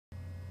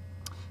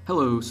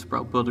Hello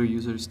Sprout Builder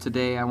users.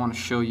 Today I want to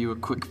show you a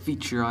quick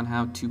feature on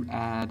how to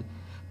add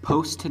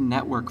post to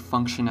network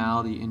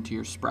functionality into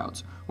your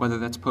Sprouts, whether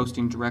that's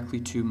posting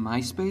directly to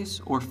MySpace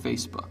or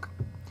Facebook.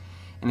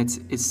 And it's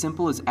as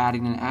simple as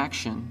adding an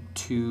action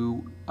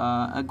to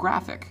a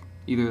graphic,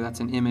 either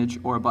that's an image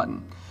or a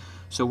button.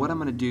 So what I'm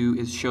going to do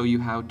is show you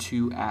how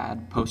to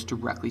add post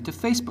directly to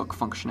Facebook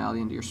functionality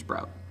into your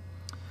Sprout.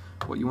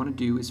 What you want to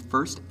do is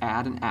first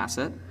add an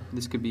asset.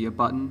 This could be a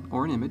button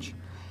or an image.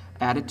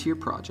 Add it to your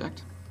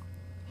project.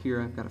 Here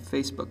I've got a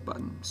Facebook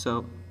button,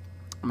 so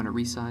I'm going to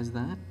resize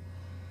that.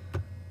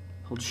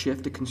 Hold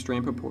Shift to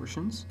constrain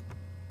proportions.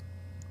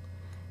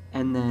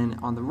 And then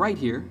on the right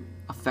here,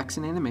 effects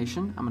and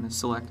animation, I'm going to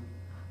select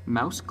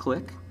mouse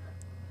click,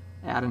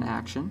 add an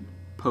action,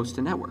 post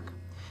to network.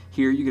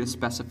 Here you get to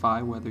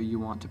specify whether you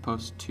want to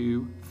post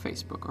to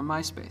Facebook or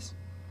MySpace.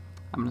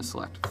 I'm going to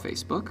select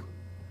Facebook.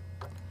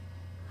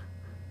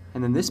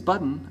 And then this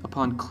button,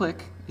 upon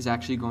click, is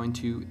actually going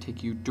to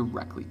take you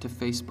directly to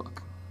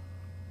Facebook.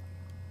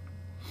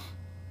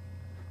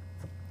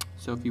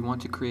 So if you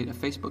want to create a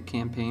Facebook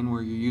campaign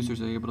where your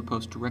users are able to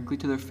post directly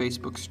to their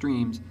Facebook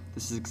streams,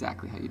 this is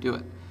exactly how you do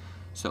it.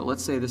 So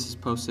let's say this is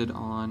posted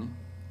on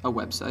a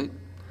website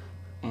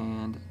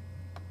and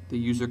the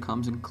user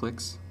comes and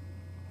clicks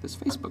this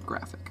Facebook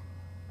graphic,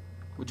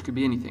 which could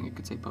be anything. It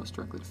could say post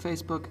directly to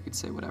Facebook, it could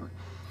say whatever.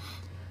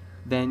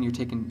 Then you're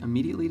taken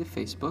immediately to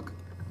Facebook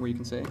where you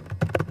can say,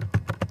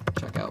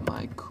 check out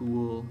my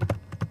cool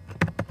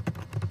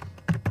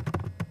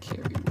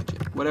carry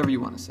widget, whatever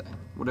you want to say.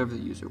 Whatever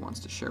the user wants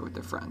to share with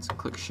their friends.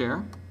 Click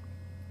share,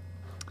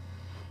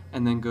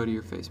 and then go to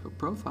your Facebook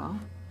profile.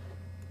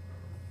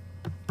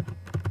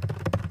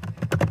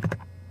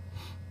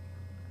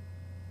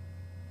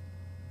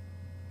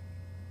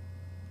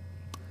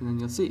 And then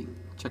you'll see,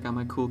 check out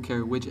my cool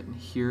carry widget, and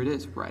here it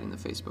is right in the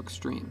Facebook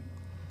stream.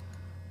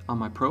 On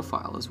my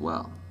profile as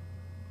well.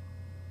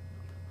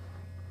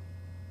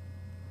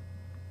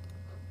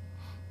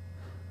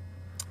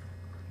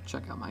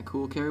 Check out my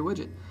cool carry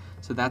widget.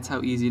 So that's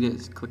how easy it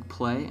is. Click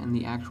play and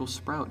the actual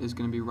Sprout is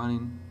going to be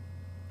running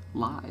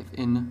live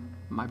in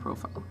my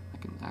profile. I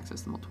can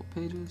access the multiple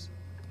pages.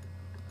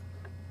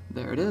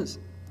 There it is.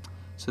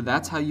 So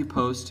that's how you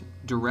post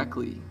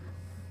directly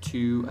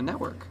to a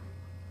network.